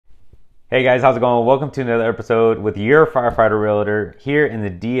Hey guys, how's it going? Welcome to another episode with your firefighter realtor here in the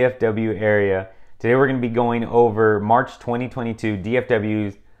DFW area. Today we're going to be going over March 2022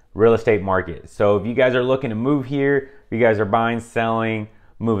 DFW's real estate market. So if you guys are looking to move here, if you guys are buying, selling,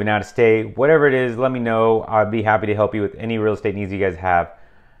 moving out of state, whatever it is, let me know. I'd be happy to help you with any real estate needs you guys have.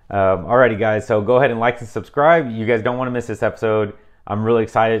 Alrighty guys, so go ahead and like and subscribe. You guys don't want to miss this episode. I'm really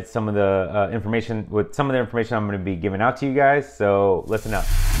excited some of the information I'm going to be giving out to you guys. So listen up.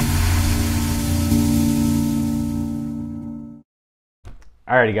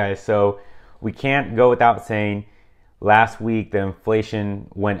 Alrighty guys, so we can't go without saying last week the inflation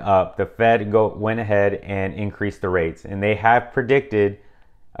went up. The Fed went ahead and increased the rates, and they have predicted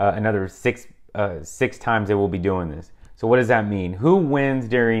another six times they will be doing this. So what does that mean? Who wins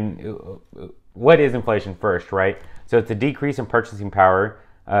during, what is inflation first, right? So it's a decrease in purchasing power,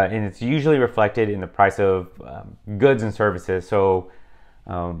 and it's usually reflected in the price of goods and services. So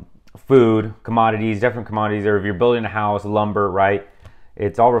food, commodities, different commodities, or if you're building a house, lumber, right?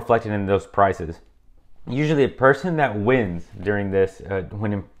 It's all reflected in those prices. Usually the person that wins during this,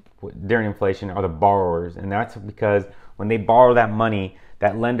 during inflation, are the borrowers. And that's because when they borrow that money,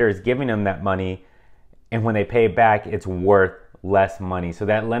 that lender is giving them that money, and when they pay it back, it's worth less money. So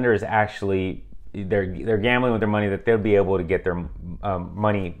that lender is actually, they're gambling with their money that they'll be able to get their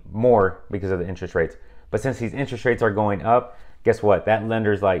money more because of the interest rates. But since these interest rates are going up, guess what? That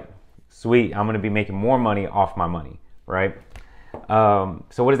lender's like, sweet, I'm gonna be making more money off my money, right?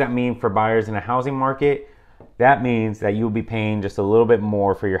 So what does that mean for buyers in a housing market? That means that you'll be paying just a little bit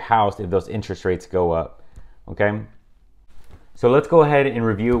more for your house if those interest rates go up, okay? So let's go ahead and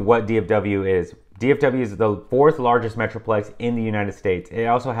review what DFW is. DFW is the 4th largest metroplex in the United States. It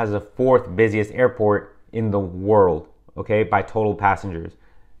also has the 4th busiest airport in the world, okay, by total passengers.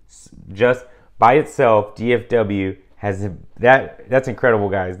 Just by itself, DFW has that's incredible,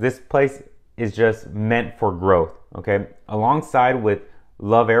 guys. This place is just meant for growth, okay? Alongside with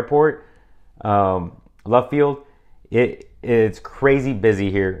Love Airport, Love Field, it's crazy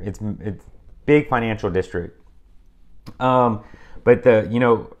busy here. It's big financial district. But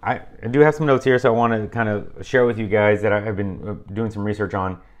I do have some notes here, so I want to kind of share with you guys that I've been doing some research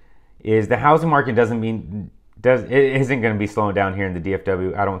on. Is the housing market isn't going to be slowing down here in the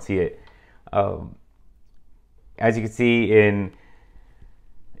DFW. I don't see it. As you can see in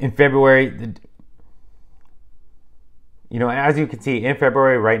February, as you can see in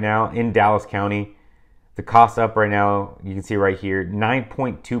February right now in Dallas County, the cost up right now, you can see right here,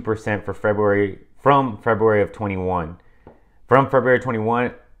 9.2% for February, from February of 21. From February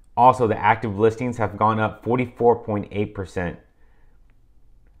 21, also the active listings have gone up 44.8%.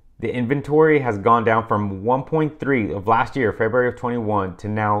 The inventory has gone down from 1.3 of last year, February of 21, to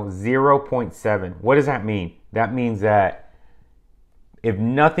now 0.7. What does that mean? That means that if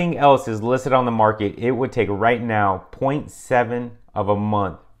nothing else is listed on the market, it would take right now 0.7 of a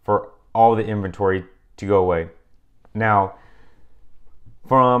month for all the inventory to go away. Now,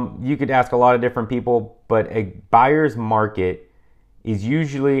 you could ask a lot of different people, but a buyer's market is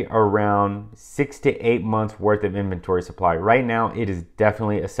usually around 6 to 8 months worth of inventory supply. Right now, it is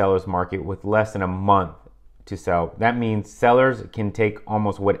definitely a seller's market with less than a month to sell. That means sellers can take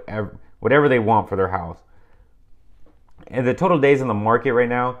almost whatever they want for their house. And the total days on the market right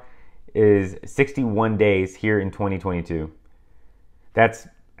now is 61 days here in 2022. That's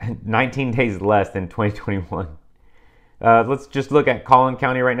 19 days less than 2021. Let's just look at Collin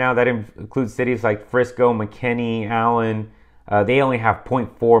County right now. That includes cities like Frisco, McKinney, Allen. They only have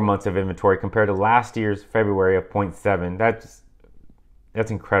 0.4 months of inventory compared to last year's February of 0.7.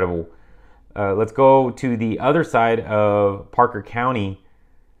 That's incredible. Let's go to the other side of Parker County.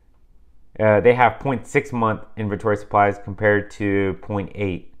 They have 0.6 month inventory supplies compared to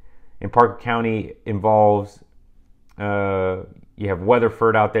 0.8. And Parker County involves, you have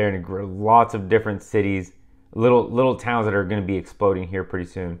Weatherford out there and lots of different cities, little towns that are going to be exploding here pretty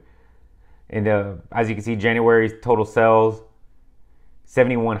soon. And as you can see, January's total sales,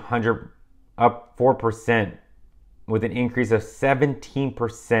 7,100, up 4%, with an increase of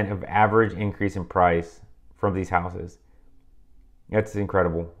 17% of average increase in price from these houses. That's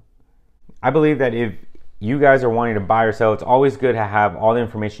incredible. I believe that if you guys are wanting to buy or sell, it's always good to have all the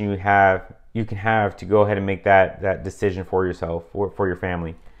information you can have to go ahead and make that decision for yourself, for your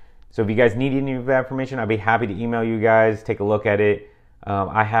family. So if you guys need any of that information, I'd be happy to email you guys, take a look at it.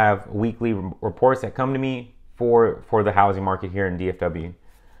 I have weekly reports that come to me for the housing market here in DFW.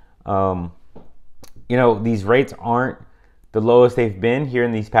 These rates aren't the lowest they've been here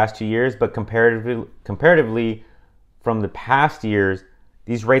in these past 2 years, but comparatively from the past years,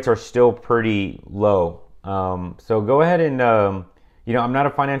 these rates are still pretty low. So go ahead and You know, I'm not a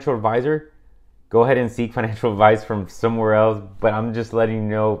financial advisor. Go ahead and seek financial advice from somewhere else, but I'm just letting you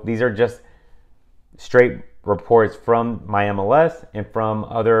know these are just straight reports from my MLS and from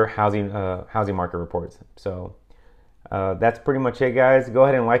other housing market reports. So that's pretty much it, guys. Go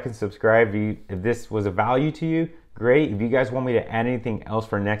ahead and like and subscribe if this was a value to you. Great. If you guys want me to add anything else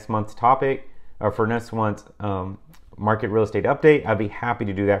for next month's topic or for next month's market real estate update, I'd be happy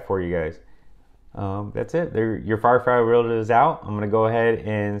to do that for you guys. That's it. Your Firefighter Realtor is out. I'm going to go ahead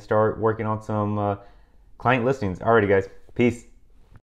and start working on some client listings. Alrighty, guys. Peace.